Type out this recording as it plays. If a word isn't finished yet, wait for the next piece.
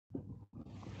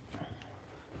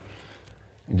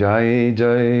Jai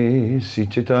Jai Sri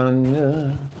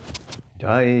Chaitanya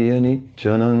Jaya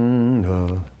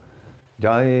Nityananda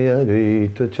Jaya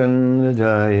Advaita Chandra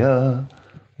Jaya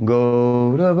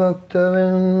Gaura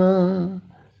Bhaktavinda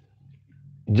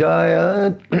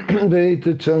Jaya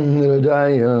Advaita Chandra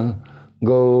Jaya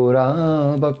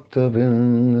Gaura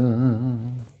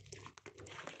Bhaktavinda.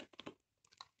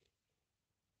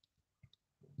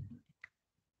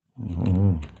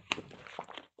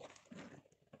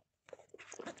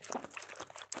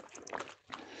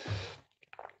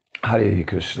 Hare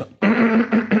Krishna.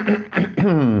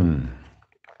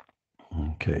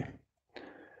 Okay.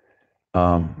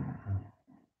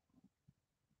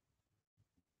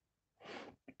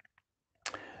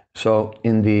 So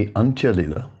in the Antya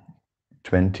Lila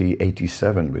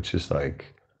 2087, which is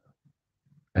like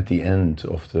at the end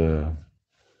of the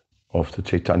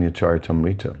Chaitanya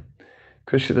Charitamrita,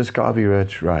 Krishnadas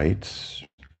Kaviraj writes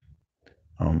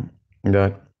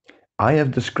that I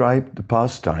have described the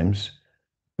pastimes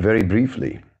very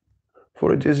briefly,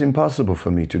 for it is impossible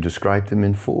for me to describe them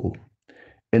in full.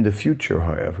 In the future,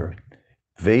 however,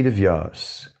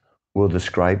 Vedavyas will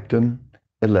describe them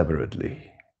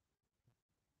elaborately.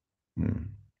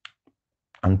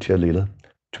 Antya Lila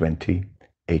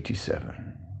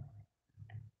 2087.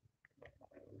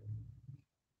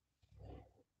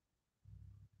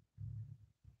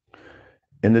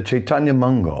 In the Chaitanya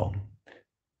Mangal,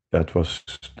 that was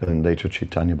then later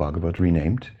Chaitanya Bhagavat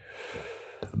renamed,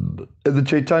 in the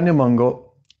Chaitanya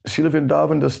Mangal, Srila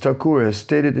Vrindavan Das Thakur has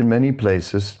stated in many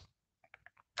places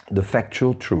the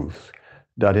factual truth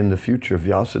that in the future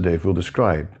Vyasadeva will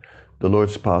describe the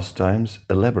Lord's pastimes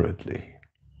elaborately.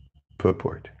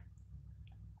 Purport.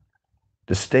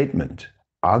 The statement,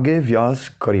 Age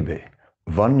Vyas Karibe,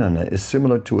 Varnana, is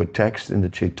similar to a text in the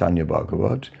Chaitanya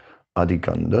Bhagavat,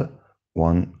 Adikanda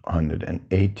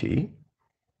 180,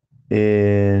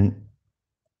 in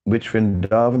which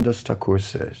Vrindavan Das Thakur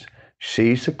says,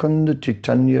 Shesakanda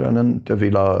Chaitanya Ananta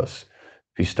Vilas,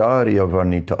 Vistarya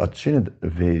Varnita Achinad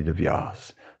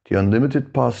Vedavyas. The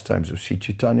unlimited pastimes of Sri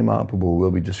Chaitanya Mahaprabhu will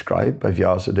be described by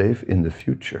Vyasadeva in the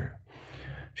future.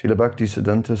 Srila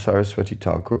Bhaktisiddhanta Saraswati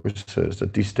Thakur says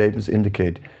that these statements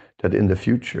indicate that in the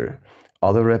future,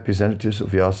 other representatives of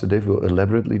Vyasadeva will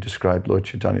elaborately describe Lord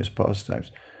Chaitanya's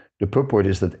pastimes. The purport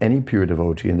is that any pure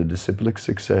devotee in the disciplic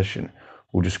succession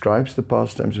who describes the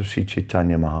pastimes of Sri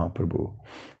Chaitanya Mahaprabhu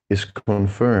is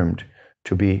confirmed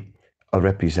to be a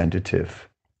representative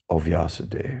of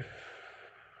Vyasadeva.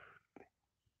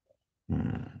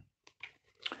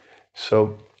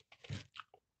 So,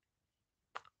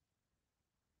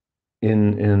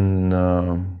 in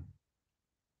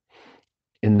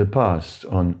the past,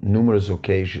 on numerous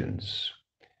occasions,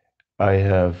 I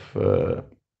have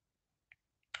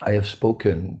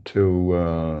spoken to.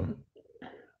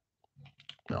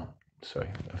 I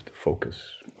have to focus.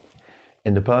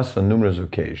 In the past, on numerous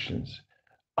occasions,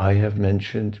 I have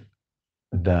mentioned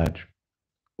that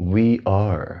we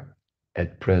are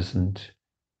at present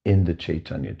in the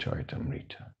Chaitanya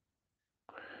Charitamrita.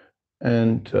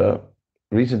 And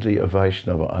recently a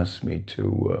Vaishnava asked me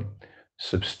to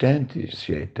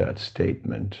substantiate that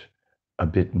statement a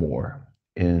bit more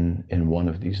in one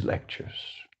of these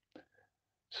lectures.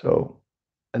 So,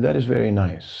 and that is very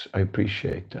nice. I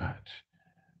appreciate that.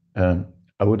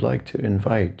 I would like to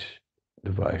invite the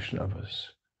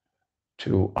Vaishnavas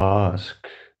to ask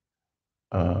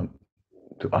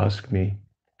me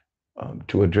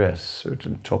to address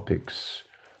certain topics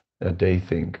that they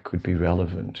think could be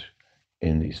relevant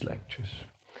in these lectures.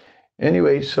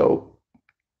 Anyway, so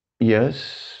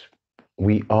yes,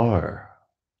 we are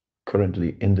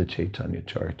currently in the Chaitanya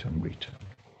Charitamrita.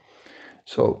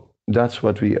 So that's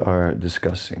what we are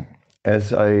discussing.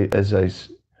 As I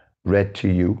read to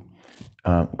you,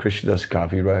 Krishnadas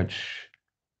Kaviraj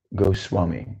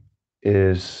Goswami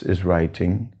is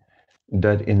writing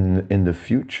that in the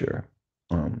future,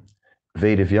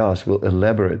 Vedavyas will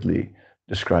elaborately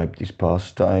describe these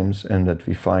pastimes, and that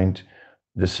we find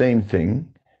the same thing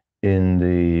in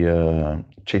the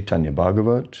Chaitanya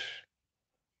Bhagavat,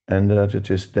 and that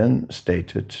it is then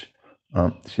stated,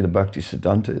 Srila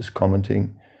Bhaktisiddhanta is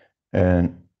commenting,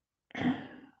 and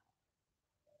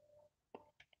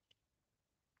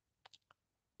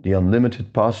the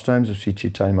unlimited pastimes of Sri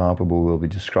Chaitanya Mahaprabhu will be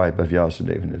described by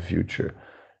Vyasadeva in the future,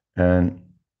 and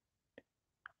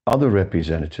other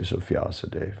representatives of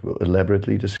Vyasadeva will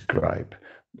elaborately describe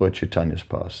Lord Chaitanya's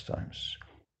pastimes.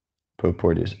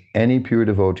 Purport is, any pure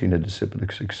devotee in the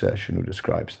disciplic succession who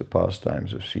describes the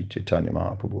pastimes of Sri Chaitanya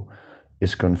Mahaprabhu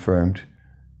is confirmed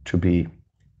to be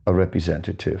a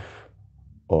representative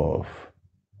of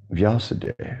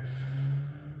Vyasadeva.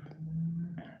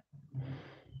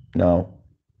 Now,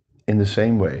 in the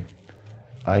same way,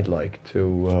 I'd like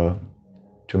to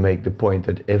make the point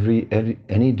that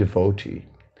any devotee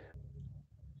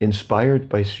inspired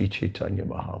by Sri Chaitanya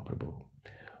Mahaprabhu,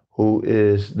 who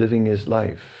is living his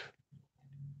life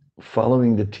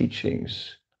following the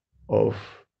teachings of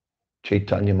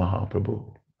Chaitanya Mahaprabhu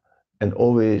and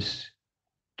always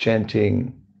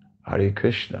chanting Hare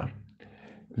Krishna,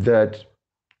 that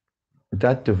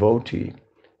devotee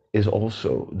is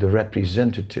also the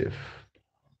representative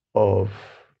of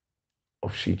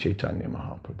Sri Chaitanya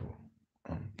Mahaprabhu.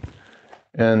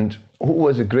 And who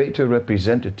was a greater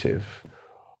representative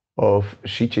of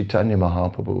Sri Chaitanya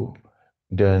Mahaprabhu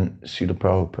than Srila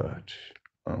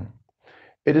Prabhupada?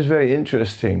 It is very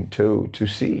interesting to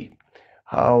see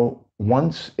how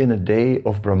once in a day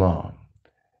of Brahma,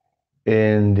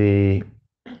 in the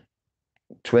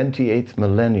 28th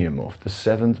millennium of the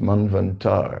 7th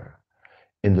Manvantar,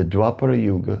 in the Dwapara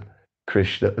Yuga,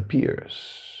 Krishna appears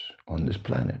on this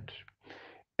planet.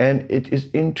 And it is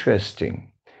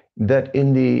interesting that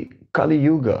in the Kali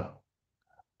Yuga,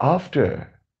 after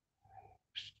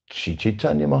Sri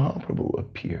Chaitanya Mahaprabhu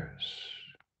appears,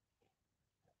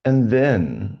 and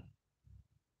then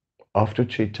after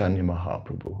Chaitanya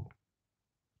Mahaprabhu,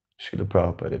 Srila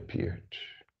Prabhupada appeared.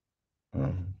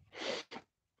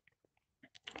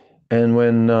 And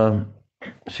when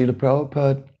Srila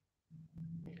Prabhupada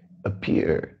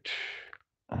appeared,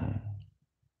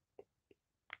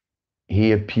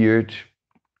 he appeared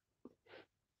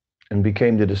and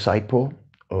became the disciple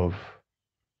of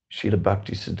Srila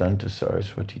Bhaktisiddhanta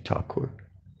Saraswati Thakur,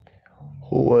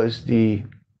 who was the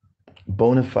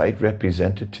bona fide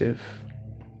representative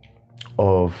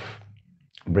of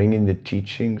bringing the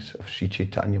teachings of Sri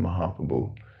Chaitanya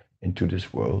Mahaprabhu into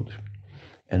this world.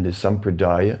 And the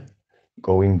Sampradaya,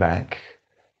 going back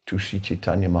to Sri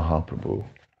Chaitanya Mahaprabhu,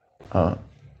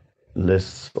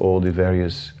 lists all the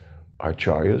various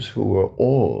acharyas who were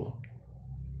all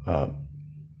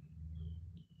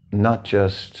not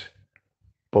just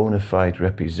bona fide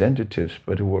representatives,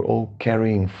 but who were all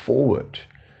carrying forward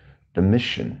the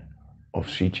mission of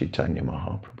Sri Chaitanya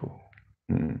Mahaprabhu.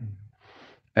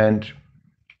 And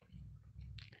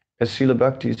as Srila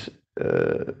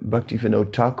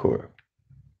Bhaktivinoda Thakur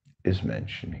is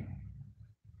mentioning.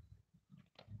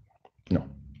 No,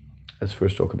 let's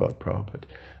first talk about Prabhupada.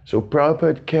 So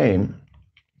Prabhupada came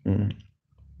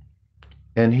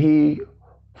and he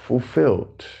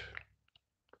fulfilled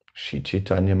Sri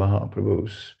Chaitanya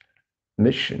Mahaprabhu's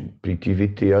mission, Priti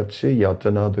Vityatse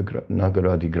Yatana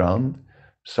Nagaradigram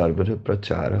Sarvada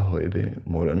Prachara Hoibe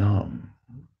Moranam.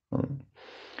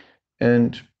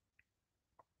 And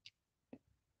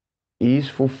he's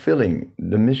fulfilling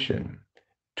the mission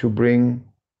to bring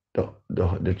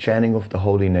the chanting of the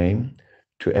holy name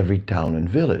to every town and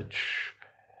village.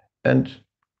 And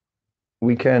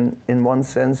we can, in one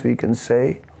sense, we can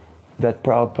say that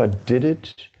Prabhupada did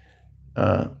it.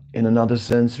 In another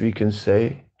sense, we can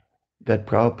say that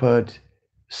Prabhupada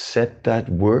set that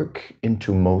work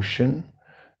into motion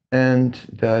and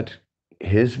that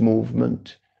his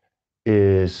movement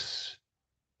is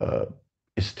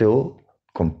still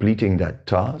completing that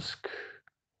task.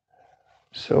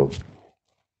 So,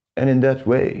 and in that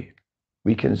way,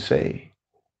 we can say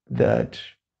that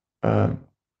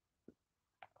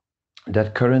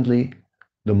that currently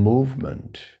the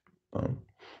movement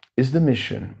is the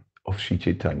mission of Sri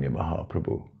Chaitanya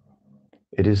Mahaprabhu.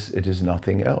 It is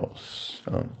nothing else.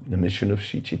 The mission of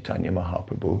Sri Chaitanya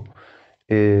Mahaprabhu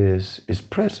is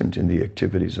present in the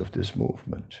activities of this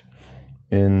movement.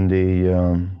 In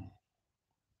the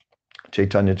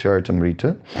Chaitanya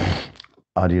Charitamrita,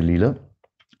 Adi Lila,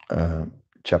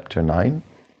 chapter 9,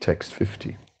 text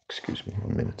 50. Excuse me,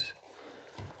 1 minute.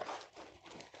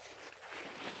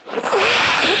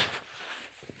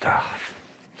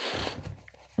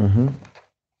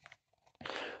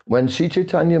 When Sri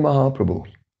Chaitanya Mahaprabhu,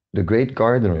 the great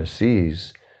gardener,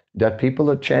 sees that people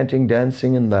are chanting,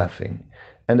 dancing, and laughing,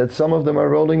 and that some of them are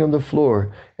rolling on the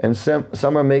floor, and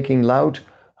some are making loud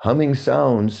humming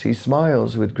sounds, he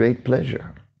smiles with great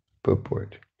pleasure.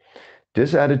 Purport.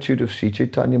 This attitude of Sri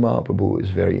Chaitanya Mahaprabhu is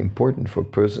very important for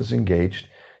persons engaged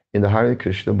in the Hare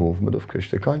Krishna movement of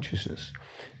Krishna consciousness.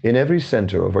 In every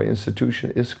center of our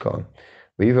institution, ISKCON,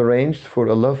 we've arranged for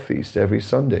a love feast every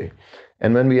Sunday.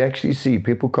 And when we actually see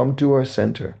people come to our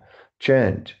center,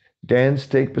 chant, dance,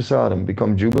 take prasadam,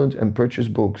 become jubilant, and purchase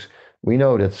books, we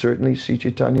know that certainly Sri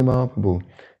Chaitanya Mahaprabhu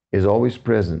is always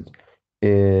present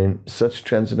in such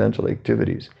transcendental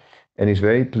activities, and is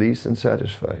very pleased and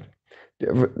satisfied.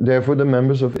 Therefore, the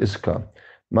members of ISKCON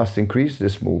must increase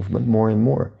this movement more and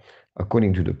more,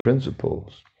 according to the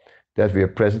principles that we are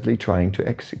presently trying to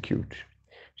execute.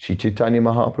 Sri Chaitanya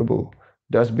Mahaprabhu,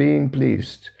 thus being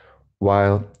pleased,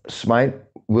 while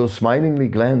will smilingly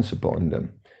glance upon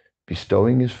them,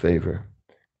 bestowing his favor,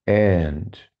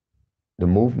 and the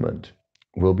movement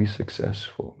will be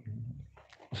successful.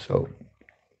 So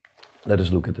let us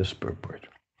look at this purport.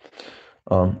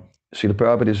 Srila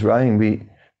Prabhupada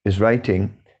is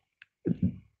writing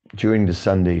during the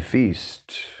Sunday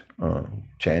feast,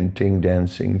 chanting,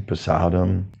 dancing,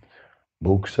 prasadam,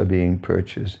 books are being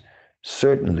purchased.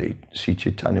 Certainly, Sri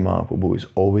Chaitanya Mahaprabhu is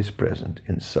always present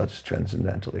in such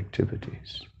transcendental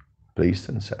activities, pleased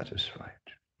and satisfied.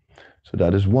 So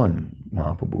that is one,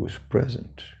 Mahaprabhu is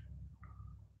present.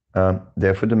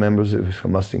 Therefore, the members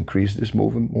must increase this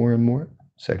movement more and more.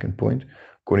 Second point,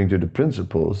 according to the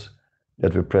principles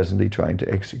that we're presently trying to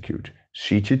execute.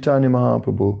 Sri Chaitanya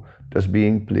Mahaprabhu, thus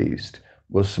being pleased,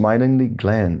 will smilingly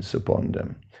glance upon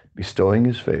them, bestowing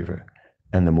his favor,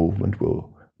 and the movement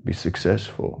will be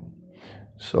successful.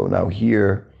 So now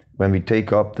here, when we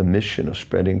take up the mission of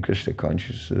spreading Krishna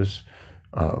consciousness,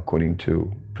 according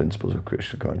to principles of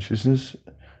Krishna consciousness,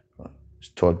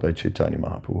 taught by Chaitanya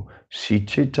Mahaprabhu, Sri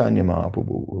Chaitanya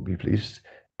Mahaprabhu will be pleased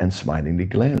and smilingly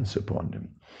glance upon them.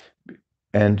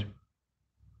 And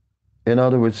in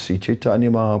other words, Sri Chaitanya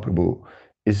Mahaprabhu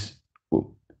is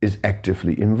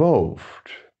actively involved,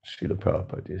 Srila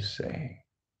Prabhupada is saying.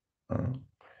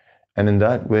 And in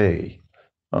that way,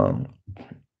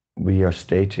 we are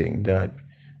stating that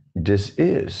this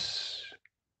is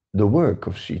the work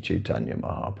of Sri Chaitanya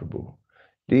Mahaprabhu.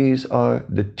 These are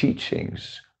the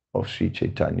teachings of Sri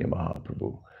Chaitanya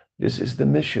Mahaprabhu. This is the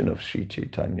mission of Sri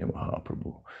Chaitanya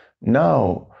Mahaprabhu.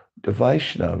 Now, the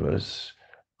Vaishnavas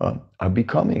are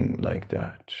becoming like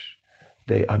that.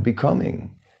 They are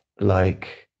becoming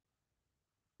like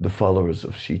the followers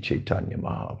of Sri Chaitanya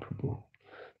Mahaprabhu.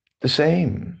 The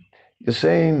same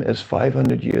as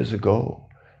 500 years ago,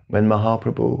 when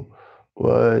Mahaprabhu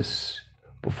was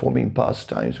performing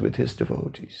pastimes with his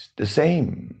devotees. The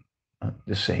same.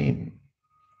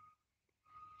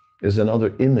 There's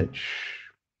another image.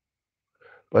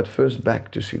 But first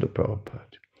back to Srila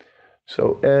Prabhupada.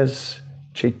 So as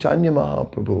Chaitanya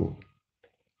Mahaprabhu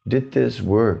did this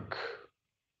work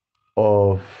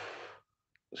of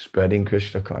spreading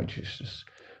Krishna consciousness,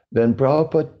 then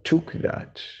Prabhupada took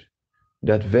that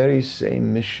very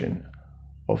same mission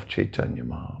of Chaitanya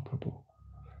Mahaprabhu.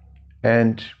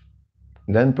 And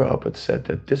then Prabhupada said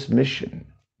that this mission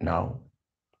now,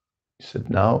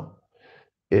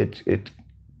 it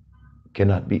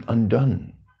cannot be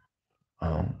undone.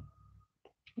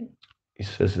 He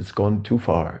says it's gone too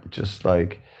far, just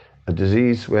like a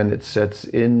disease when it sets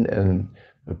in and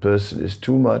a person is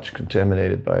too much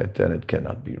contaminated by it, then it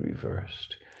cannot be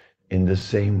reversed. In the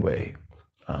same way,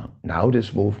 now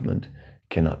this movement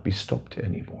cannot be stopped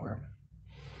anymore.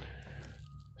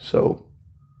 So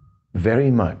very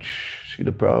much,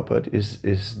 Srila Prabhupada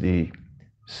is the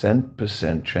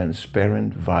 100%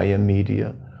 transparent via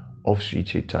media of Sri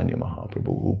Chaitanya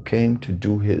Mahaprabhu, who came to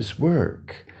do his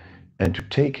work and to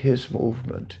take his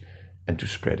movement and to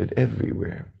spread it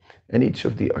everywhere. And each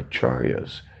of the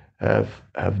acharyas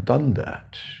have done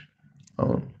that.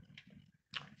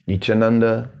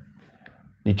 Nityananda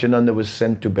was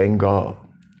sent to Bengal,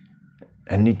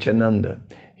 and Nityananda,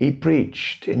 he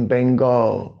preached in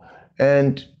Bengal,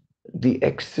 and the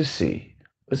ecstasy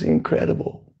was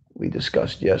incredible. We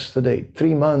discussed yesterday,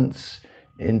 3 months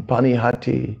in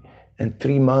Panihati, and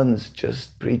 3 months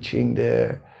just preaching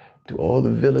there to all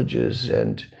the villages.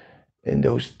 And in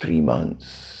those 3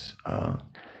 months,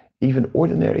 even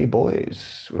ordinary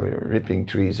boys were ripping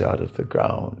trees out of the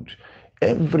ground.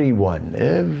 Everyone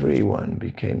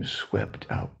became swept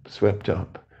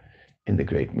up in the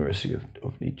great mercy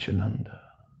of Nityananda.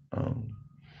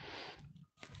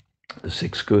 The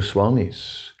 6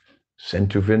 Goswamis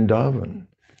sent to Vrindavan.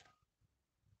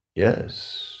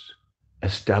 Yes,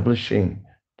 establishing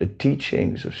the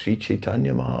teachings of Sri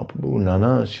Chaitanya Mahaprabhu,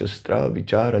 Nana Shastra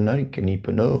Vichara Narika,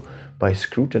 by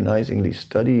scrutinizingly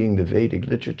studying the Vedic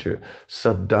literature,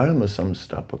 Saddharma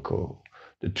Samstapako,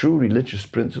 the true religious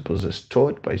principles as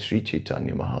taught by Sri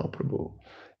Chaitanya Mahaprabhu.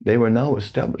 They were now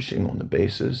establishing on the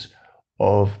basis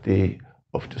of the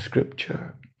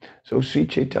scripture. So Sri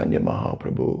Chaitanya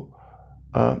Mahaprabhu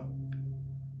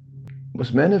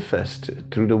was manifested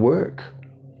through the work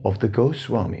of the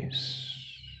Goswamis.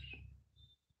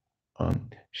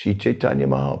 Sri Chaitanya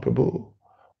Mahaprabhu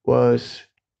was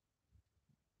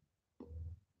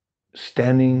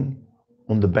standing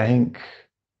on the bank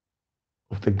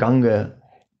of the Ganga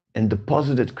and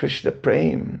deposited Krishna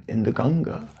Prem in the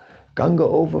Ganga. Ganga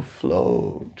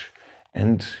overflowed,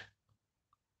 and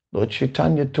Lord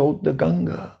Chaitanya told the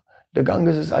Ganga The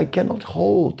Ganga says, I cannot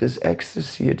hold this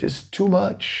ecstasy. It is too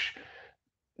much.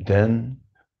 Then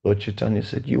Lord Chaitanya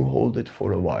said, you hold it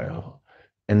for a while.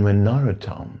 And when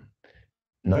Narottam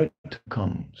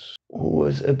comes, who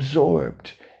was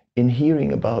absorbed in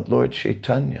hearing about Lord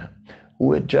Chaitanya,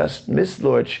 who had just missed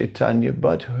Lord Chaitanya,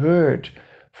 but heard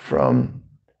from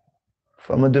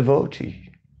a devotee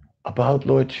about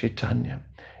Lord Chaitanya,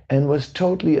 and was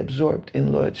totally absorbed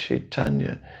in Lord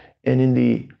Chaitanya and in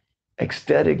the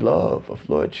ecstatic love of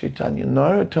Lord Chaitanya.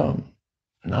 Narottam,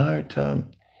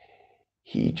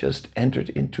 he just entered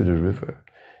into the river,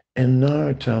 and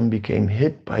Narottam became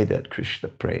hit by that Krishna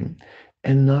prem,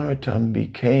 and Narottam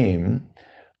became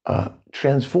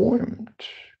transformed.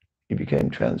 He became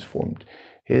transformed.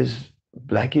 His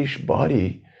blackish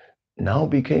body now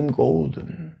became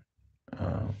golden.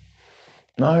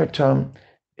 Narottam,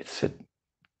 it said,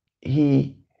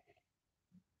 he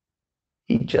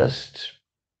just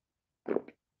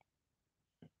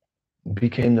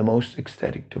became the most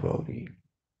ecstatic devotee.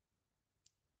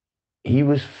 He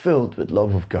was filled with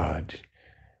love of God.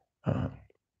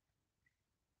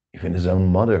 Even his own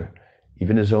mother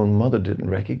didn't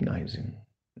recognize him.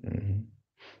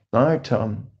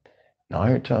 Narottam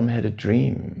had a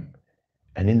dream,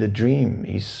 and in the dream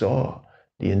he saw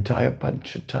the entire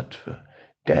Panchatattva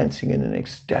dancing in an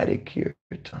ecstatic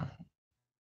kirtan.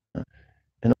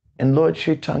 And Lord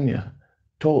Chaitanya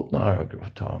told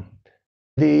Narottam,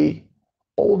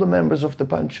 all the members of the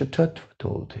Panchatattva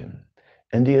told him,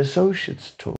 and the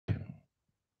associates told him.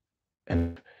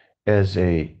 And as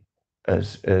the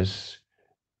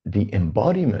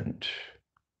embodiment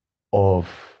of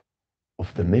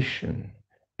the mission,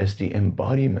 as the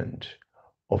embodiment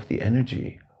of the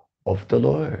energy of the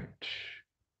Lord.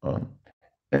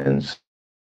 And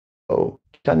so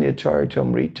Chaitanya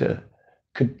Charitamrita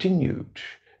continued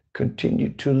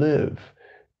to live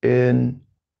in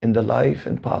the life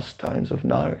and pastimes of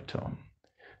Narottam.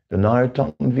 The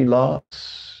Narottam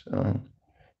Vilas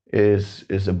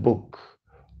is a book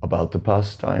about the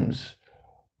pastimes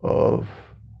of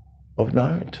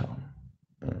Narottam.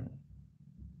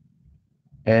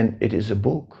 And it is a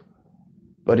book,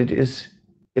 but it's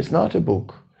not a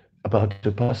book about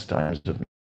the pastimes of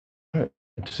Narottam.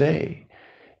 Say,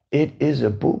 it is a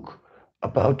book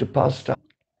about the pastimes.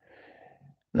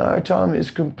 Narottam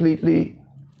is completely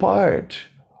part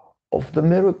of the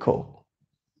miracle.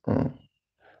 The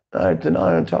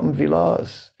Narottam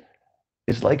Vilas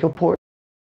is like a portion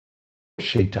of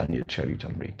Chaitanya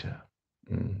Charitamrita.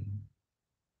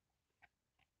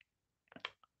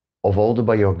 Of all the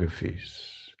biographies,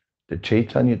 the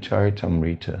Chaitanya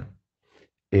Charitamrita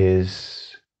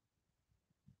is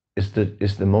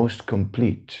the most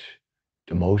complete,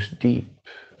 the most deep.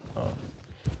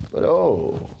 But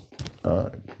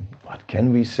what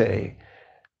can we say?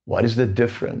 What is the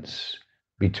difference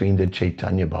between the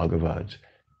Chaitanya Bhagavad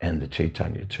and the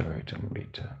Chaitanya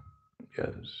Charitamrita?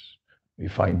 Yes, we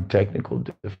find technical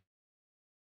difference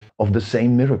of the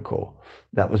same miracle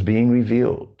that was being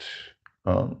revealed.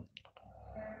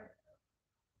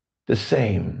 The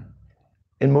same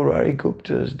in Murari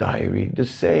Gupta's diary, the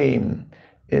same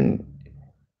in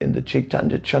the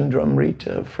Chaitanya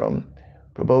Chandramrita from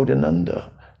Prabodhananda,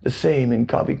 the same in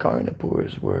Kavi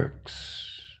Karnapur's works,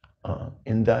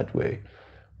 in that way,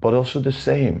 but also the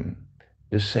same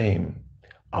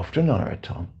after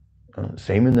Narottam,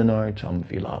 same in the Narottam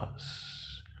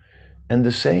Vilas, and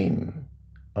the same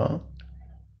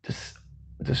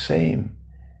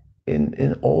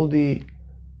in all the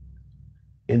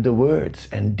words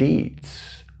and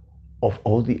deeds of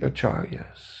all the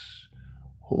acharyas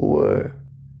who were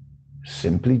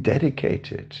simply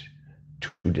dedicated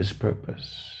to this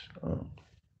purpose.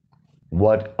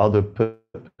 What other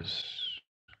purpose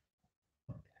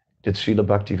did Srila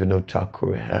Bhaktivinoda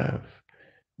Thakur have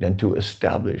than to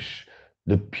establish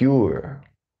the pure,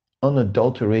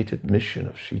 unadulterated mission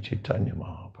of Sri Chaitanya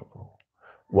Mahaprabhu?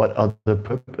 What other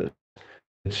purpose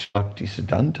did Shakti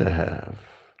Siddhanta have?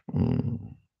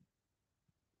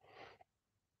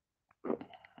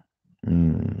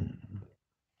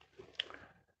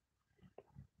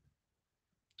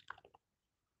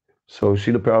 So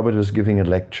Srila Prabhupada was giving a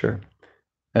lecture,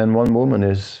 and one woman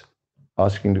is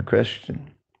asking the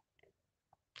question,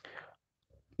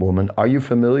 woman, are you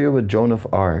familiar with Joan of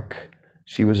Arc?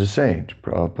 She was a saint.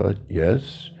 Prabhupada,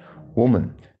 yes.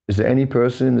 Woman, is there any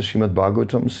person in the Srimad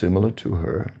Bhagavatam similar to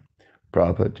her?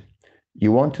 Prabhupada,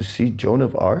 you want to see Joan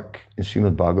of Arc in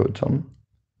Srimad Bhagavatam?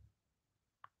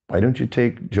 Why don't you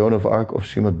take Joan of Arc of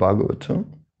Srimad Bhagavatam?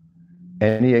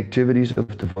 Any activities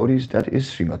of devotees, that is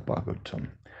Srimad Bhagavatam.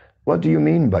 What do you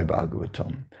mean by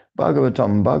Bhagavatam?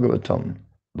 Bhagavatam,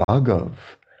 Bhagav.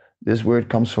 This word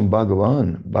comes from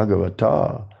Bhagavan,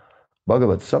 Bhagavata,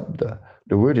 Bhagavat Sabda.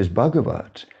 The word is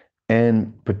Bhagavat,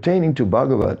 and pertaining to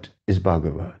Bhagavat is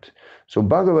Bhagavat. So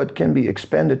Bhagavat can be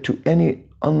expanded to any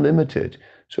unlimited.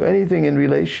 So anything in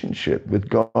relationship with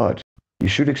God, you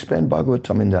should expand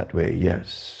Bhagavatam in that way,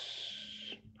 yes.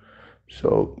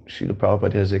 So Srila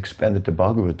Prabhupada has expanded the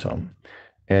Bhagavatam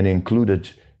and included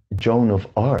Joan of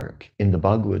Arc in the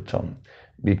Bhagavatam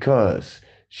because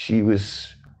she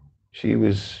was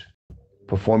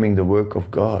performing the work of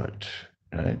God,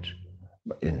 right?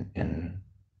 In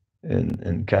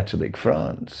Catholic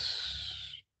France.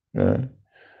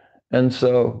 And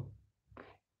so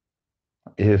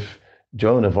if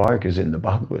Joan of Arc is in the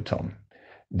Bhagavatam,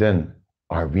 then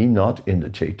are we not in the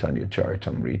Chaitanya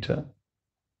Charitamrita?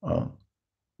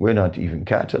 We're not even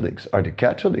Catholics. Are the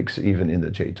Catholics even in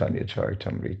the Chaitanya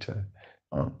Charitamrita?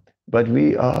 But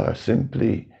we are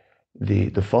simply the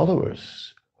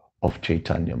followers of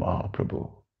Chaitanya Mahaprabhu.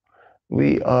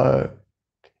 We are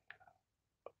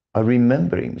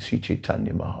remembering Sri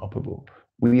Chaitanya Mahaprabhu.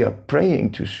 We are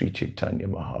praying to Sri Chaitanya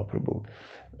Mahaprabhu.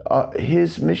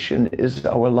 His mission is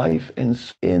our life, and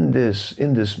in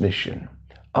this mission,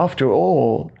 after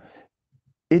all,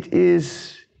 it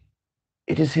is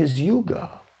his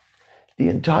yuga, the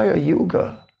entire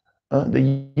yuga,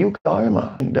 the yuga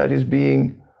dharma that is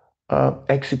being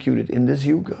executed in this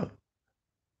yuga.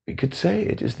 We could say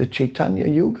it is the Chaitanya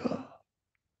yuga,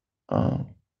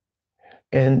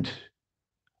 and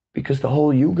because the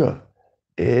whole yuga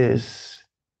is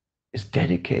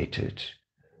dedicated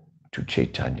to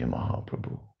Chaitanya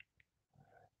Mahaprabhu,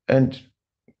 and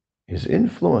his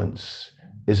influence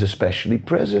is especially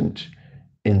present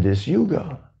in this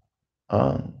yuga.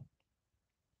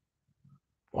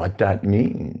 What that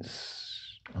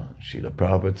means, Srila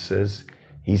Prabhupada says,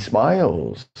 he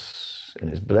smiles and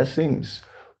his blessings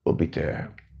will be there.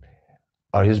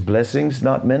 Are his blessings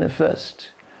not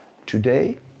manifest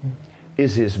today?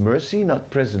 Is his mercy not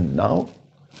present now?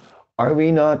 Are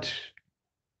we not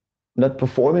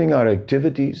performing our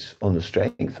activities on the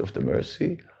strength of the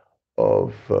mercy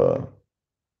of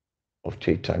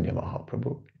Chaitanya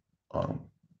Mahaprabhu?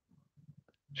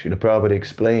 Srila Prabhupada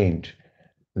explained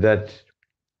that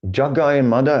Jagai and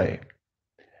Madai,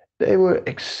 they were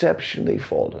exceptionally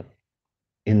fallen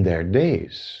in their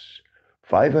days,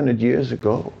 500 years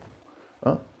ago.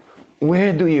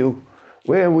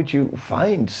 Where would you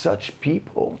find such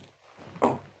people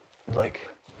like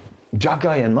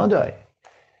Jagai and Madai?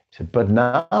 But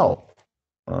now,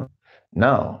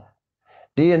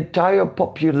 the entire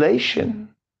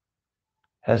population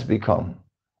has become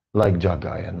like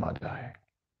Jagai and Madai.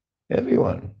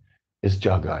 Everyone is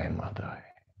Jagai and Madai.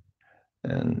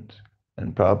 And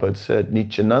Prabhupada said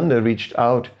Nityananda reached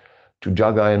out to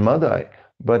Jagai and Madai,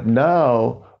 but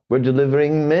now we're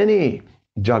delivering many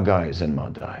Jagais and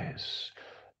Madais.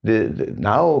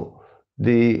 Now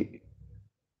the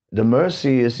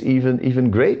mercy is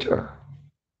even greater,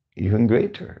 even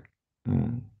greater.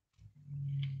 In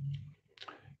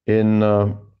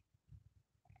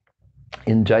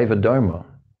Jaiva Dharma,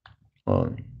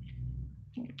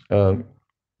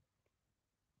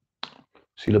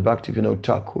 Srila Bhaktivinoda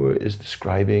Thakur is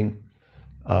describing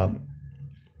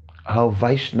how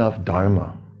Vaishnav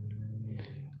Dharma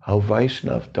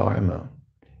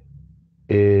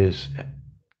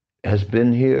has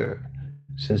been here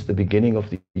since the beginning of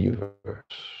the universe,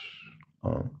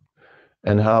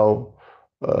 and how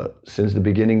since the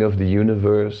beginning of the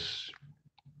universe,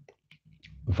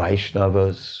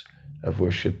 Vaishnavas have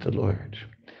worshipped the Lord.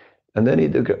 And then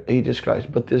he describes,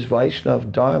 but this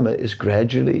Vaishnav Dharma is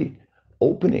gradually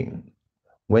opening.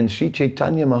 When Sri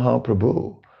Chaitanya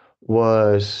Mahaprabhu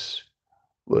was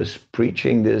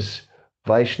preaching this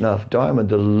Vaishnav Dharma,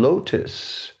 the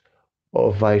lotus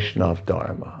of Vaishnav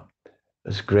Dharma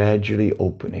was gradually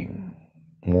opening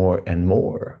more and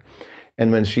more.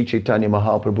 And when Sri Chaitanya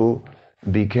Mahaprabhu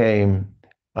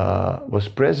was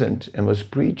present and was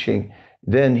preaching,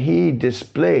 then he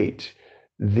displayed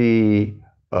the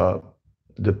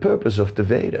purpose of the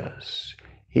Vedas.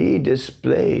 He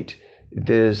displayed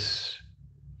this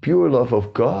pure love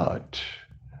of God,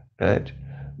 right,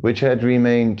 which had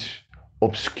remained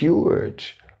obscured,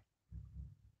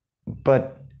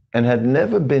 and had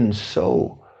never been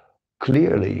so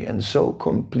clearly and so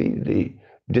completely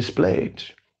displayed.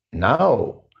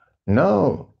 Now,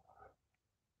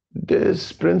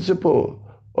 this principle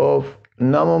of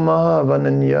Namo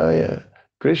Mahavananyaya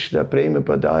Krishna Prema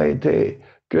Padayate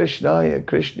Krishnaya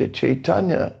Krishna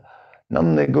Chaitanya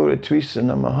Namne Gora Twisa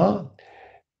Namaha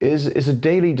is a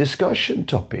daily discussion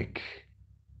topic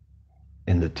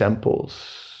in the temples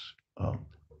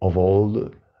of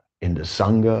all, in the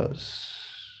sanghas,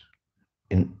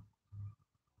 in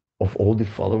of all the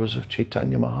followers of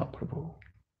Chaitanya Mahaprabhu.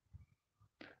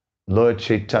 Lord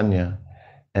Chaitanya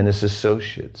and his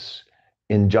associates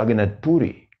in Jagannath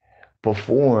Puri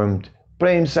performed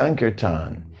Prem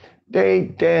Sankirtan. They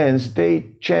danced, they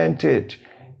chanted,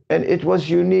 and it was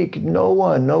unique. No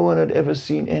one had ever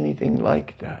seen anything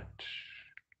like that.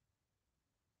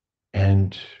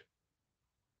 And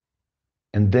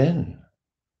then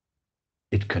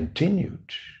it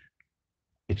continued.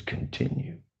 It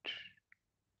continued.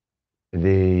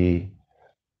 The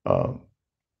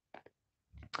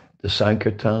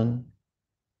Sankirtan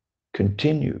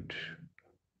continued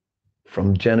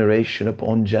from generation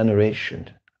upon generation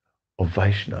of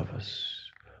Vaishnavas,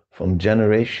 from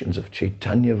generations of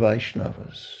Chaitanya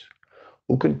Vaishnavas,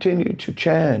 who continued to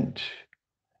chant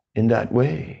in that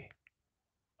way.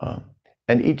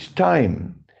 And each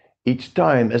time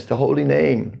as the holy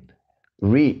name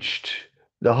reached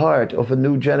the heart of a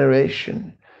new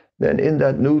generation, then in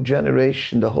that new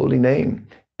generation, the holy name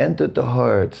entered the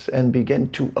hearts and began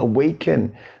to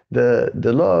awaken the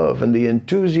love and the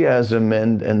enthusiasm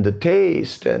and the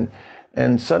taste.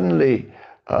 And suddenly,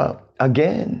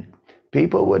 again,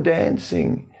 people were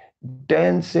dancing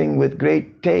with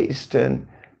great taste and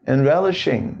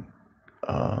relishing.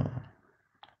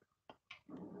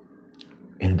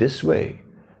 In this way,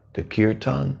 the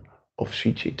kirtan of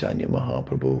Sri Chaitanya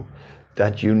Mahaprabhu,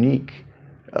 that unique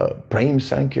Prem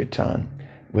Sankirtan,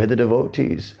 where the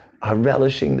devotees are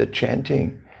relishing the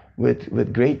chanting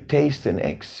with great taste and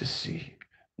ecstasy,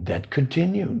 that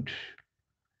continued.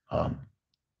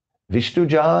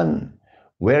 Vishnujan,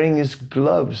 wearing his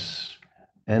gloves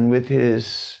and with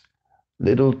his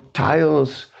little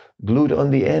tiles glued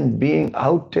on the end, being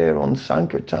out there on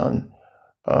Sankirtan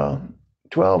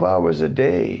 12 hours a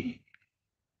day,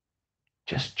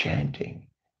 just chanting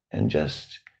and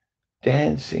just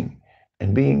dancing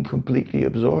and being completely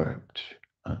absorbed.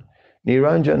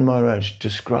 Niranjan Maharaj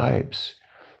describes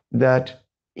that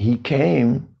he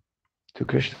came to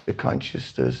Krishna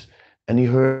consciousness and he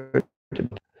heard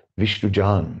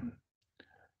Vishnujan.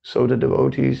 So the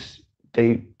devotees,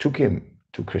 they took him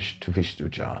to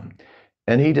Vishnujan,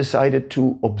 and he decided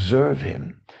to observe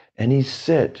him. And he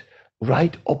sat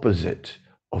right opposite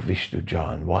of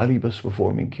Vishnujan while he was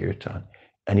performing kirtan,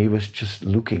 and he was just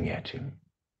looking at him.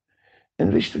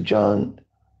 And Vishnujan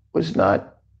was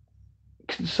not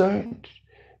concerned.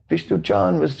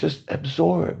 Vishnujan was just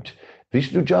absorbed.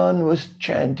 Vishnujan was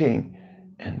chanting,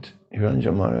 and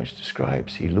Niranjan Maharaj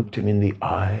describes, he looked him in the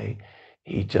eye,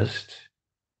 he just,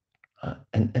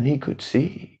 and he could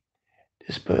see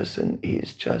this person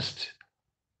is just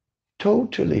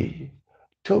totally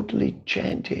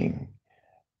chanting,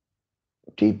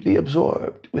 deeply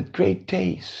absorbed with great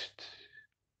taste.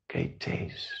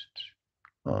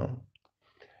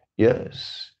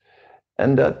 Yes,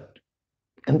 and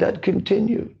that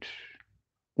continued.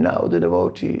 Now the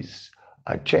devotees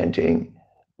are chanting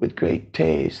with great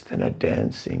taste and are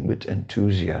dancing with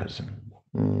enthusiasm.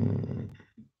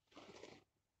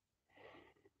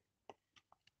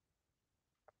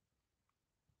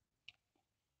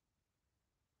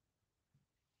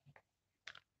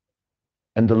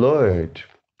 And the Lord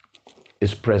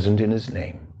is present in his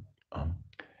name.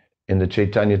 In the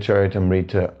Chaitanya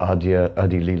Charitamrita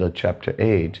Adi Lila chapter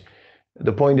 8,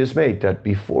 the point is made that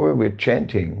before we're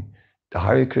chanting the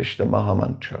Hare Krishna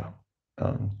Mahamantra,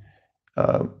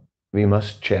 we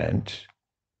must chant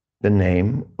the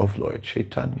name of Lord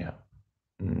Chaitanya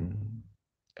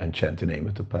and chant the name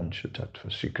of the Panchatattva,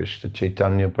 Sri Krishna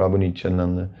Chaitanya Prabhu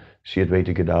Nityananda, Sri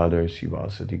Advaita Gadadhar,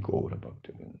 Srivasadi Gaura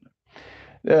Bhaktivinoda.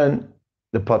 Then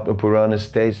the Padma Purana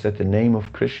states that the name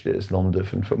of Krishna is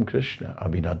non-different from Krishna.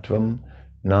 Abhinatvam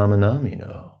nama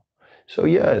namino. So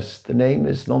yes, the name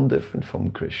is non-different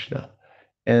from Krishna.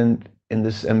 And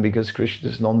because Krishna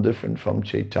is non-different from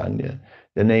Chaitanya,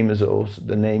 the name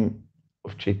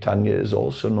of Chaitanya is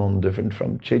also non-different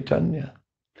from Chaitanya.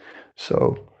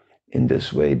 So in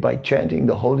this way, by chanting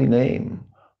the holy name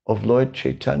of Lord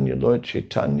Chaitanya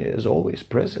is always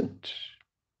present.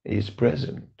 He is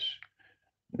present.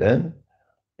 Then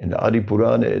in the Adi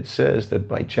Purana, it says that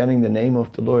by chanting the name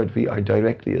of the Lord, we are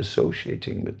directly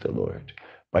associating with the Lord.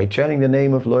 By chanting the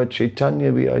name of Lord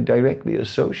Chaitanya, we are directly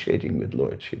associating with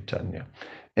Lord Chaitanya.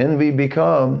 And we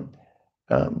become,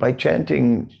 by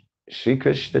chanting Sri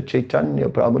Krishna Chaitanya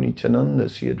Prabhu Nityananda,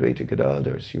 Sri Advaita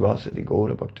Gadadhar, Srivasadi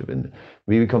Gaura Bhaktivinoda,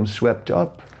 we become swept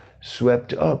up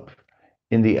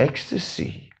in the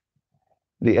ecstasy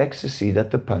that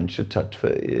the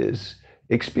Panchatattva is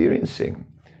experiencing.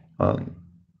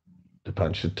 The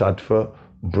Panchatattva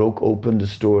broke open the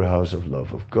storehouse of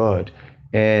love of God,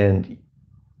 and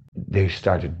they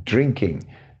started drinking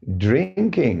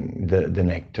drinking the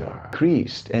nectar,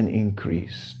 increased and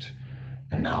increased.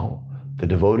 And now the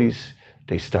devotees,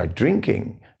 they start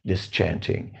drinking this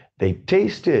chanting. They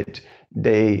taste it.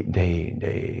 They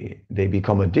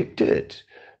become addicted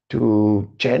to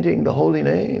chanting the holy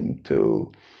name,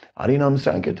 to Harinam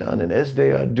Sankirtan. And as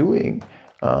they are doing,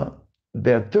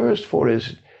 their thirst for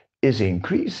it is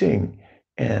increasing.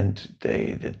 And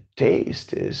the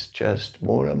taste is just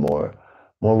more and more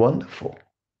wonderful.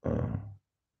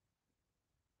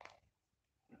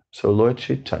 So Lord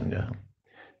Chaitanya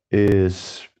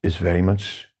is very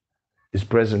much is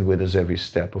present with us every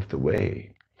step of the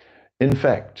way. In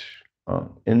fact,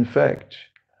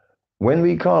 when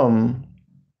we come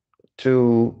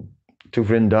to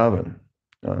Vrindavan,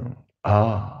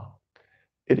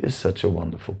 it is such a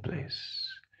wonderful place.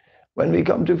 When we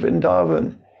come to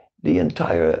Vrindavan, the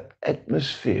entire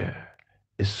atmosphere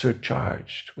is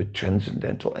surcharged with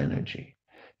transcendental energy.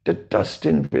 The dust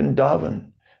in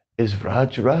Vrindavan is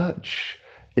Vraj Raj,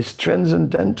 is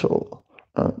transcendental.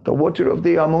 The water of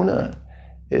the Yamuna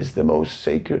is the most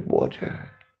sacred water.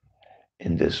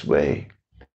 In this way,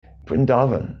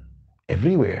 Vrindavan,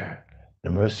 everywhere, the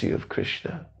mercy of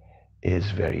Krishna is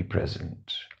very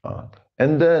present.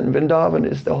 And then Vrindavan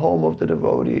is the home of the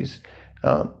devotees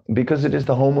because it is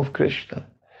the home of Krishna.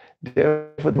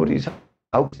 Therefore, devotees,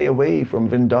 how can they away from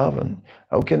Vrindavan?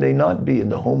 How can they not be in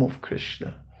the home of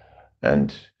Krishna?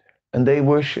 And they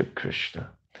worship Krishna.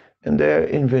 And there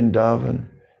in Vrindavan,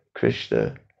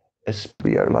 Krishna, as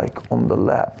we are like on the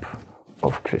lap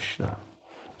of Krishna.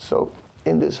 So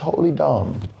in this holy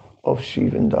Dham of Sri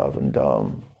Vrindavan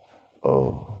Dham,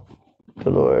 the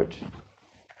Lord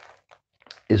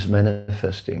is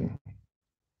manifesting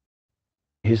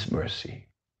His mercy.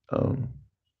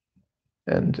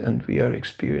 And we are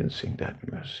experiencing that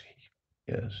mercy.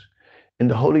 Yes. In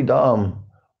the holy Dham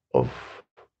of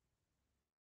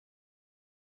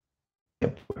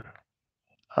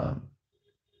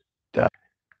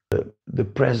the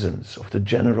presence of the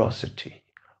generosity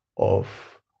of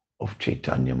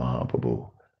Chaitanya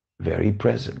Mahaprabhu very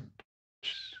present.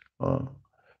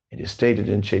 It is stated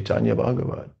in Chaitanya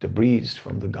Bhagavat, the breeze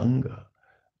from the Ganga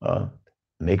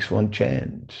makes one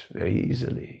chant very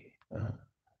easily.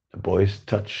 The boys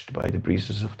touched by the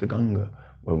breezes of the Ganga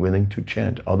were willing to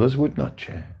chant. Others would not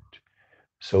chant.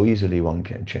 So easily one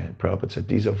can chant. Prabhupada said,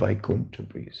 these are Vaikuntha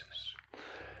breezes.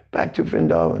 Back to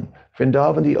Vrindavan.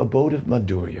 Vrindavan, the abode of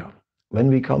Madhurya. When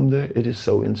we come there, it is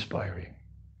so inspiring.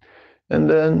 And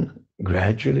then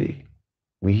gradually,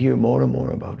 we hear more and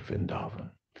more about Vrindavan.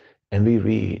 And we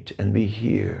read and we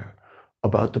hear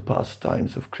about the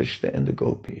pastimes of Krishna and the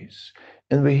gopis.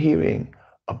 And we're hearing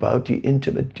about the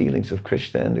intimate dealings of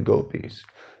Krishna and the gopis.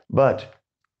 But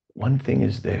one thing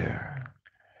is there,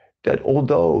 that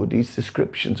although these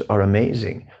descriptions are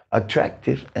amazing,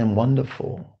 attractive, and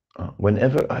wonderful,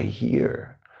 whenever I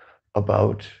hear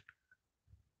about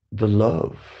the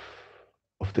love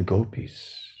of the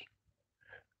gopis,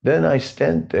 then I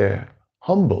stand there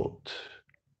humbled.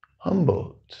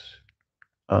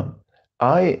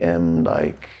 I am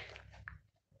like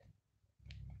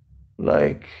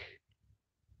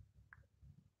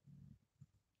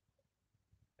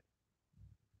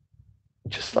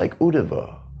just like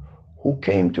Uddhava, who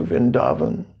came to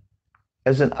Vrindavan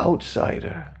as an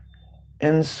outsider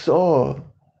and saw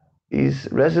these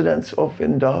residents of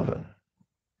Vrindavan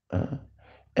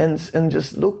and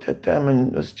just looked at them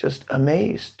and was just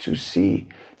amazed to see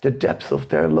the depth of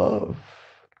their love.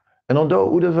 And although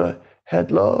Uddhava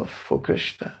had love for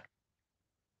Krishna,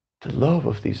 the love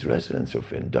of these residents of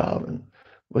Vrindavan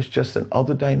was just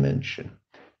another dimension.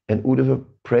 And Uddhava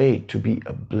prayed to be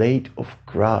a blade of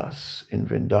grass in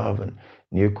Vrindavan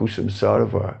near Kusum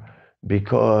Sarovar,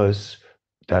 because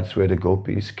that's where the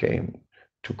gopis came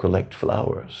to collect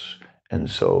flowers. And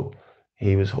so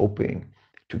he was hoping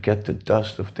to get the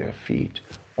dust of their feet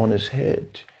on his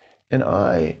head. And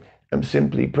I am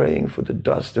simply praying for the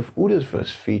dust of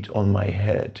Uddhava's feet on my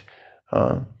head.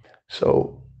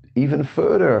 So even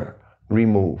further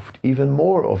removed, even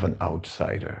more of an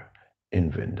outsider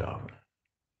in Vrindavan.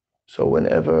 So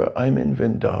whenever I'm in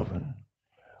Vrindavan,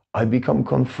 I become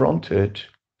confronted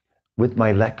with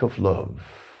my lack of love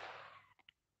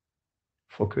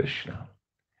for Krishna.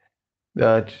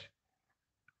 That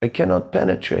I cannot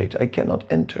penetrate, I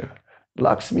cannot enter.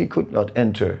 Lakshmi could not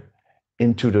enter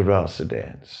into the rasa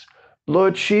dance.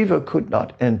 Lord Shiva could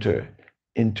not enter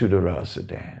into the rasa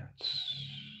dance.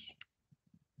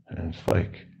 And it's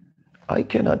like, I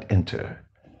cannot enter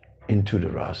into the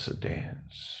rasa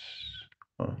dance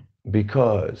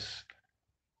because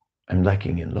I'm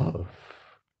lacking in love.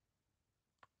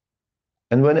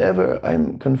 And whenever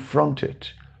I'm confronted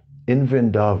in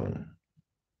Vrindavan,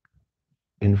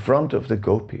 in front of the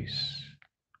gopis,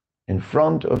 in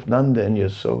front of Nanda and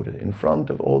Yasoda, in front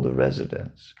of all the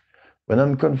residents, when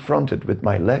I'm confronted with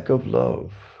my lack of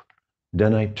love,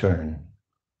 then I turn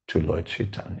to Lord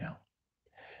Chaitanya.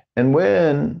 And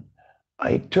when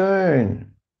I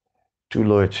turn to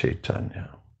Lord Chaitanya,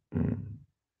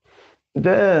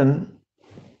 then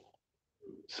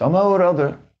somehow or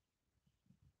other,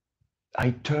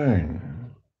 I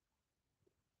turn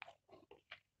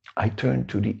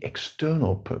to the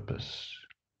external purpose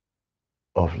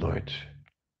of Lord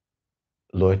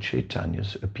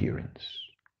Chaitanya's appearance.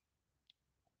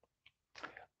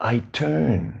 I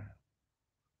turn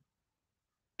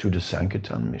to the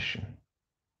Sankirtan mission.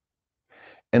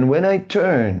 And when I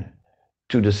turn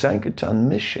to the Sankirtan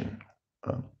mission,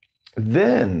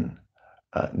 then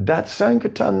that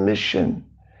Sankirtan mission,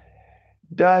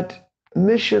 that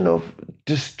mission of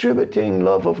distributing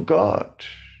love of God,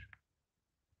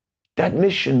 that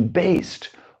mission based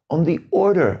on the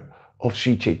order of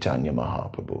Sri Chaitanya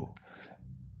Mahaprabhu,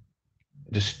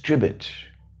 distribute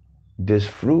this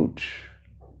fruit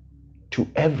to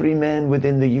every man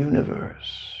within the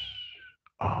universe.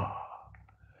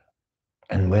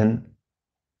 And when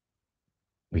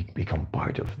we become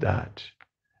part of that,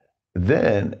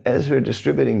 then as we're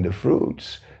distributing the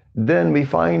fruits, then we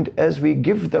find as we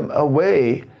give them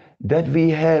away that we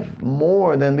have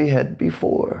more than we had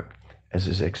before, as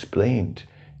is explained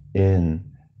in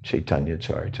Chaitanya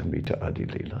Charitamrita Adi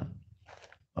Leela.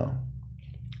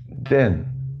 Then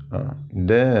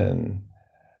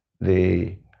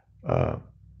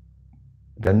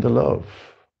the love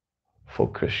for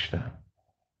Krishna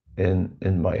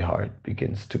in my heart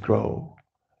begins to grow.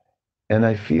 And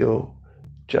I feel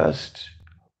just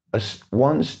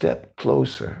one step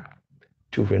closer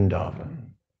to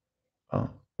Vrindavan.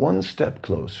 One step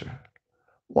closer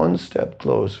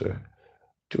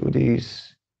to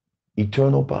these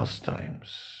eternal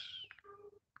pastimes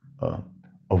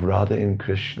of Radha and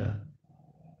Krishna.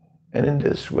 And in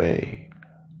this way,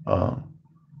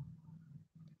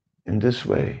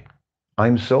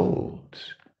 I'm sold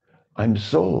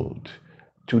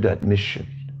to that mission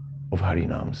of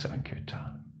Harinam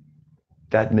Sankirtan,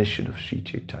 that mission of Sri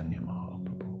Chaitanya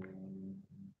Mahaprabhu.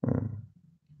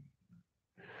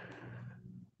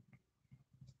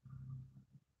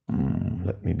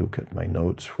 Let me look at my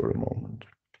notes for a moment.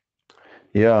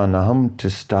 Ya naham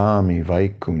tistami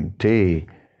vaikunte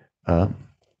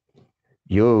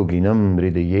yoginam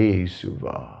hridaye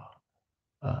suva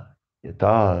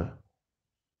yata.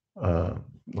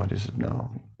 What is it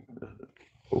now?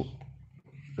 Oh,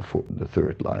 the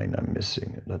third line I'm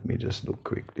missing. Let me just look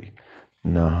quickly.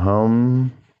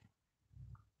 Naham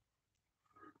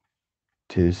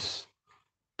tistami.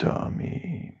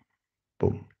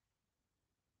 Boom.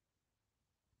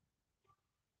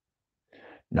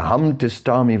 Naham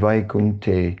tistami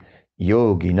vaikunte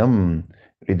yoginam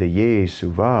hridaye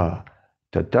suva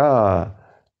tata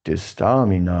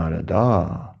tistami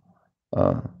narada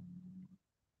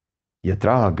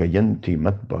yatra gayanti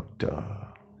matbhakta.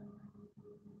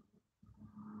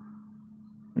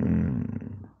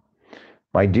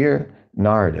 My dear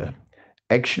Narada,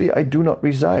 actually I do not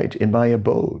reside in my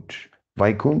abode,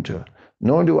 Vaikuntha,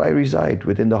 nor do I reside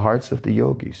within the hearts of the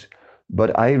yogis,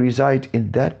 but I reside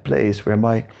in that place where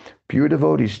my pure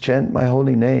devotees chant my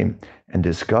holy name and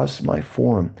discuss my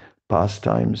form,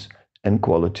 pastimes, and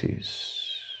qualities.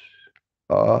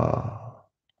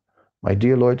 My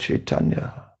dear Lord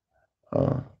Chaitanya,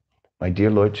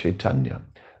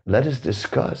 let us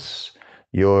discuss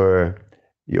your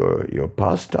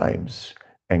pastimes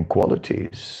and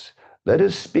qualities. Let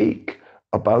us speak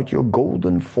about your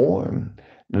golden form.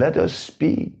 Let us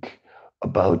speak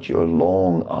about your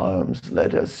long arms.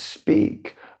 Let us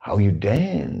speak how you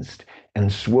danced and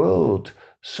swirled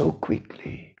so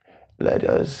quickly. Let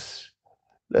us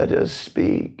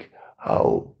speak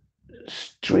how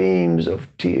streams of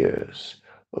tears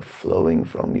were flowing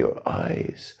from your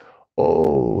eyes.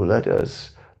 Oh, let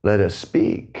us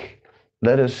speak.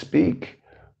 Let us speak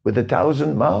with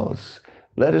 1,000 mouths.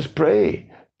 Let us pray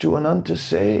to Ananta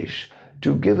Sesh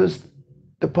to give us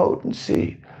the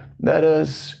potency. Let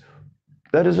us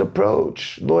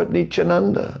approach Lord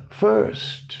Nityananda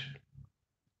first,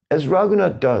 as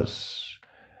Raghunath does,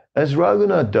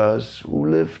 who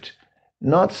lived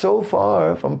not so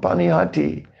far from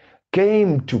Panihati,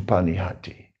 came to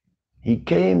Panihati. He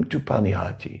came to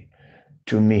Panihati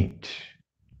to meet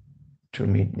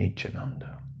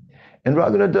Nityananda. And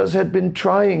Raghunath Das had been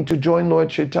trying to join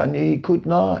Lord Chaitanya. He could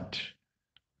not.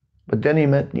 But then he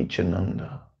met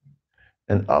Nityananda.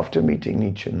 And after meeting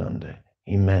Nityananda,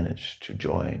 he managed to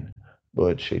join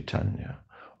Lord Chaitanya.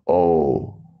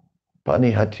 Oh,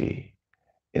 Panihati,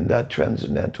 in that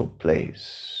transcendental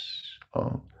place.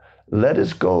 Let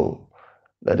us go.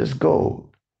 Let us go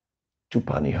to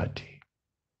Panihati.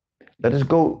 Let us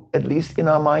go, at least in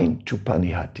our mind, to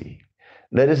Panihati.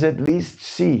 Let us at least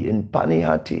see in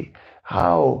Panihati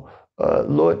how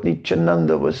Lord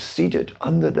Nityananda was seated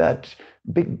under that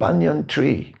big banyan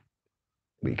tree.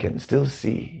 We can still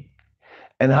see.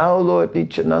 And how Lord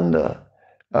Nityananda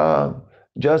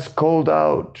just called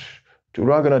out to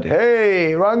Raghunath,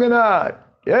 "Hey, Raghunath,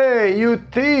 hey, you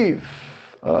thief,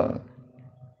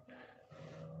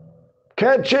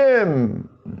 catch him."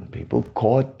 People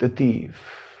caught the thief.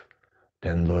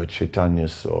 Then Lord Chaitanya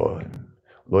saw him.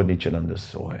 Lord Nityananda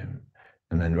saw him.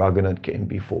 And then Raghunath came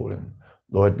before him.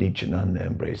 Lord Nityananda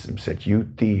embraced him, said, "You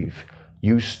thief,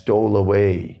 you stole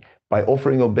away. By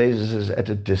offering obeisances at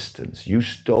a distance, you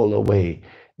stole away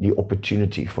the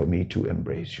opportunity for me to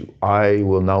embrace you. I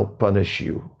will now punish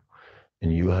you.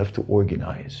 And you have to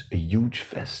organize a huge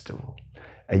festival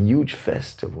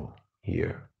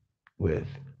here with,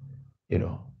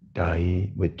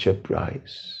 dahi, with chip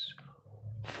rice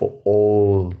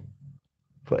for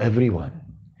everyone."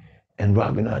 And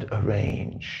Raghunath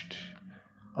arranged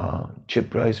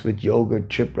chip rice with yogurt,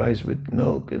 chip rice with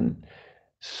milk, and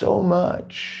so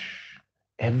much.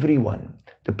 Everyone.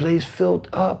 The place filled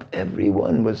up.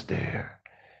 Everyone was there.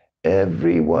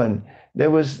 Everyone.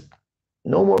 There was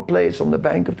no more place on the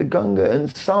bank of the Ganga, and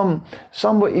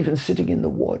some were even sitting in the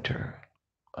water.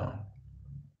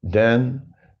 Then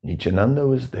Nityananda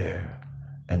was there,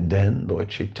 and then Lord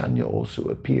Chaitanya also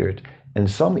appeared, and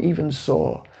some even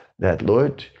saw that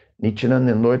Lord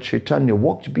Nityananda and Lord Chaitanya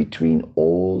walked between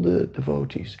all the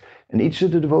devotees, and each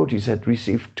of the devotees had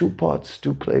received two pots,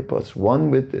 two clay pots,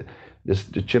 one with the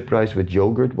chip rice with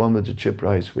yogurt, one with the chip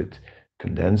rice with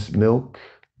condensed milk,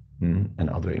 and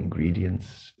other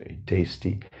ingredients, very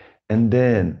tasty. And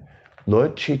then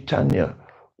Lord Chaitanya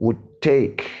would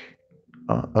take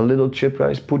a little chip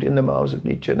rice, put in the mouth of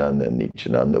Nityananda, and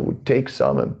Nityananda would take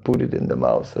some and put it in the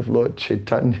mouth of Lord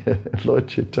Chaitanya. Lord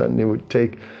Chaitanya would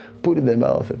put in the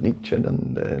mouth of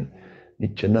Nityananda, and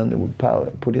Nityananda would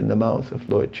put in the mouth of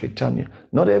Lord Chaitanya.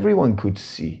 Not everyone could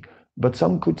see, but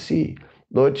some could see.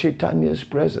 Lord Chaitanya is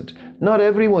present. Not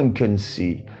everyone can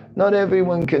see. Not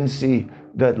everyone can see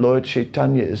that Lord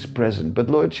Chaitanya is present, but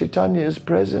Lord Chaitanya is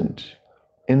present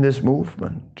in this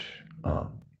movement.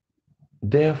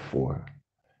 Therefore,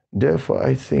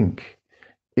 I think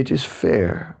it is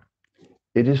fair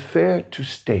to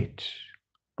state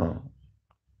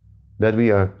that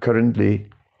we are currently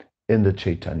in the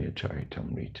Chaitanya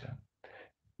Charitamrita,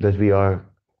 that we are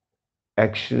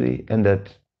actually, and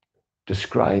that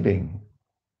describing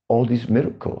all these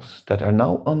miracles that are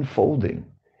now unfolding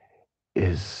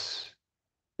is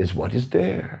what is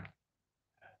there.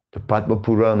 The Padma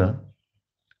Purana,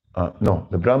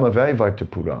 the Brahma Vaivarta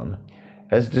Purana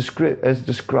has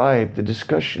described the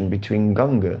discussion between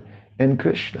Ganga and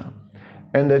Krishna,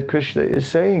 and that Krishna is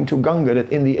saying to Ganga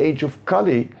that in the age of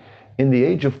Kali,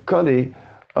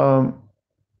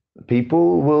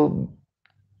 people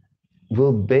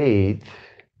will bathe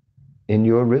in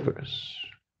your rivers.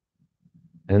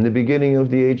 In the beginning of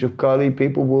the age of Kali,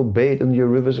 people will bathe in your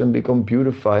rivers and become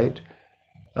purified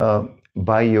by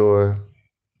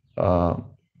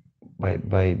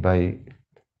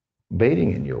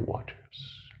bathing in your waters.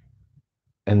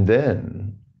 And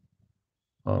then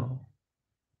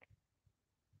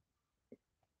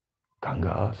Ganga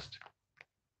asked,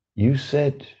 "You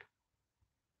said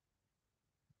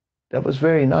that was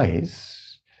very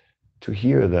nice to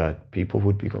hear that people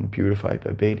would become purified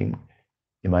by bathing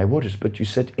in my waters, but you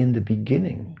said in the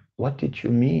beginning. What did you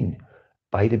mean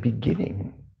by the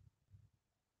beginning?"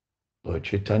 Lord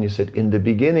Chaitanya said, "In the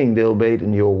beginning they'll bathe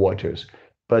in your waters,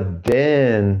 but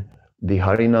then the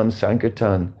Harinam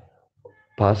Sankirtan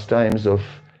pastimes of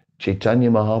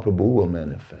Chaitanya Mahaprabhu will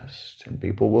manifest, and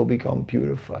people will become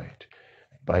purified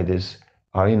by this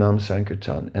Harinam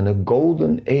Sankirtan, and a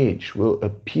golden age will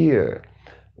appear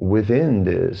within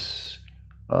this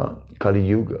Kali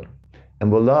Yuga,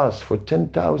 and will last for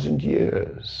 10,000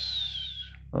 years.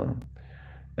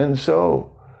 And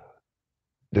so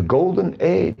the golden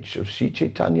age of Sri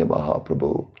Chaitanya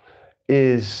Mahaprabhu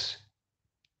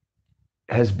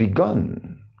has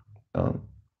begun.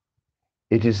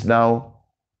 It is now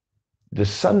the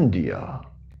Sandhya.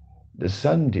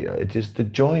 It is the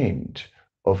joint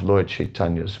of Lord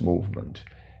Chaitanya's movement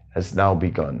has now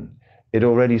begun. It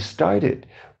already started,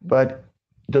 but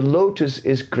the lotus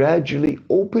is gradually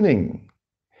opening.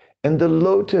 And the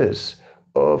lotus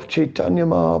of Chaitanya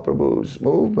Mahaprabhu's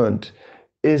movement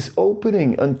is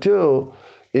opening until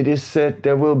it is said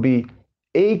there will be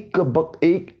Eka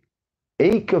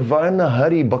Ekavarna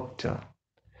Hari Bhakta.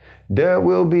 There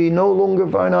will be no longer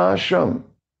Varna Ashram.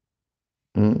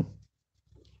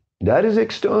 That is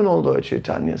external, Lord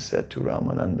Chaitanya said to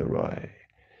Ramananda Roy.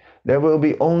 There will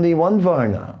be only one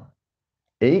Varna.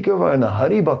 Ekavarna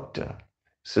Hari Bhakta,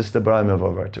 says the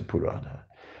Brahmavavarta Purana.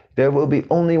 There will be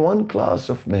only one class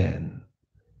of men,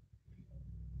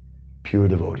 pure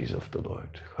devotees of the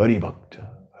Lord. Hari Bhakta,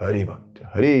 Hari Bhakta,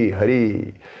 Hari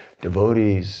Hari,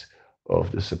 devotees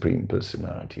of the Supreme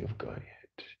Personality of Godhead.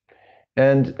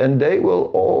 And they will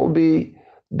all be,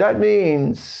 that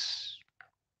means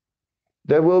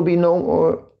there will be no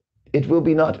more, it will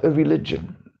be not a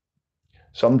religion.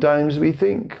 Sometimes we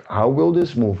think, how will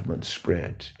this movement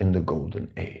spread in the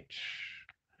golden age?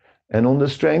 And on the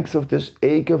strength of this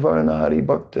Ekavarna Hari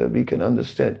Bhakta, we can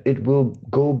understand it will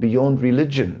go beyond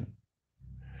religion.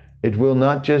 It will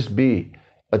not just be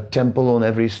a temple on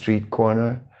every street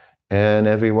corner, and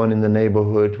everyone in the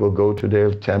neighborhood will go to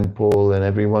their temple, and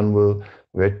everyone will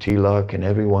wear tilak, and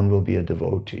everyone will be a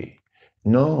devotee.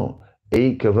 No,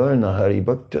 Ekavarna Hari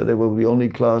Bhakta, there will be only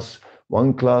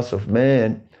one class of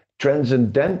men,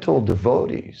 transcendental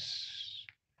devotees.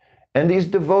 And these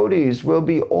devotees will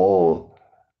be all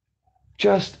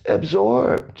just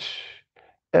absorbed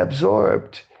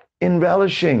in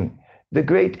relishing the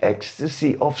great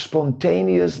ecstasy of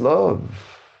spontaneous love,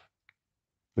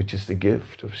 which is the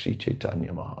gift of Sri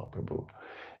Chaitanya Mahaprabhu.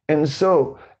 And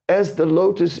so, as the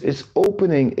lotus is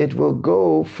opening, it will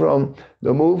go from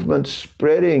the movement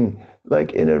spreading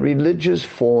like in a religious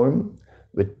form,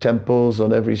 with temples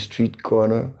on every street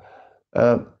corner,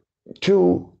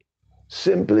 to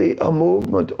simply a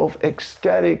movement of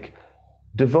ecstatic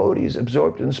devotees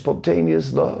absorbed in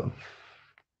spontaneous love.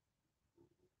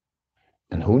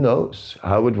 And who knows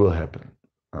how it will happen?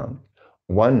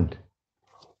 One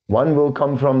will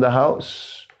come from the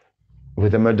house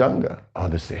with a mridanga.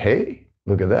 Others say, hey,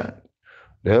 look at that.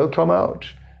 They'll come out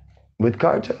with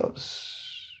kartals.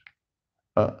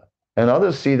 And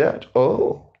others see that,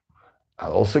 oh,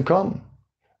 I'll also come.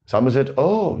 Someone said,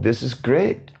 oh, this is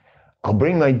great. I'll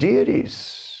bring my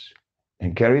deities,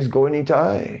 and carries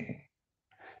Gauranitai.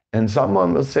 And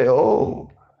someone will say,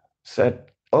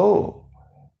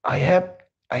 I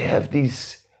have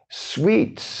these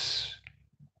sweets.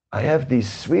 I have these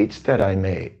sweets that I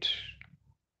made.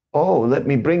 Oh, let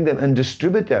me bring them and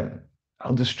distribute them.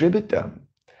 I'll distribute them.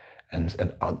 And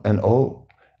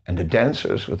the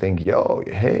dancers will think, yo,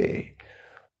 hey,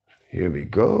 here we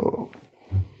go.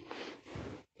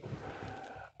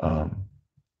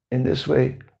 In this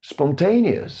way,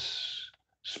 spontaneous.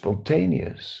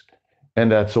 And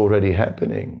that's already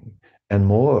happening. And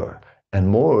more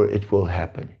it will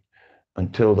happen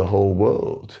until the whole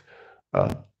world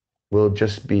will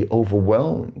just be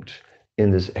overwhelmed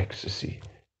in this ecstasy.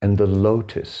 And the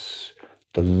lotus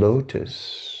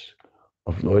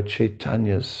of Lord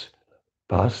Chaitanya's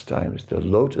pastimes, the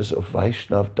lotus of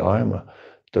Vaishnav Dharma,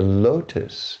 the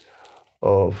lotus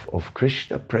of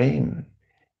Krishna Prem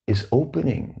is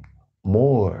opening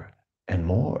more and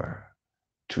more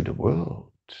to the world.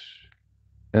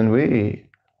 And we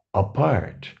are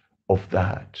part of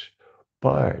that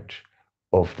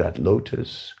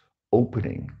lotus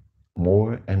opening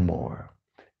more and more.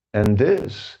 And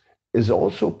this is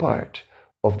also part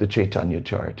of the Chaitanya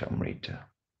Charitamrita.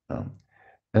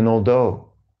 And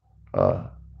although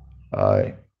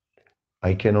I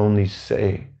can only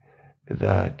say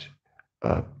that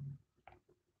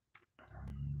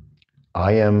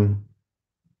I'm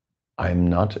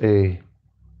not a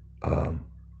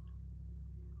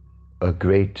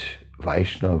great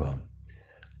Vaishnava.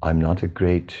 I'm not a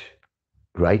great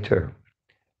writer.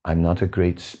 I'm not a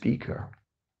great speaker.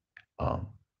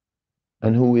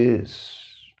 And who is?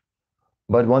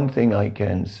 But one thing I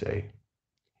can say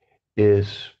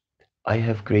is I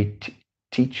have great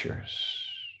teachers.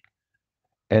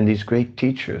 And these great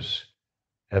teachers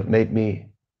have made me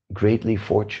greatly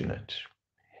fortunate.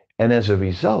 And as a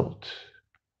result,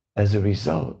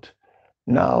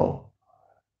 now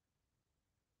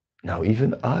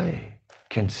even I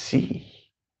can see.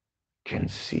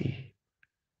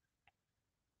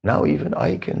 Now even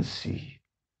I can see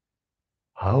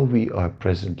how we are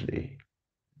presently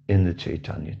in the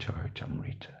Chaitanya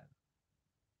Charitamrita.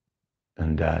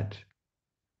 And that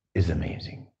is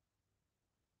amazing.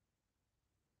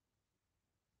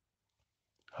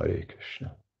 Hare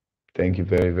Krishna. Thank you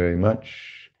very, very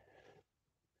much.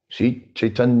 Shri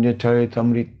Chaitanya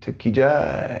Charitamrita ki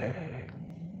jai.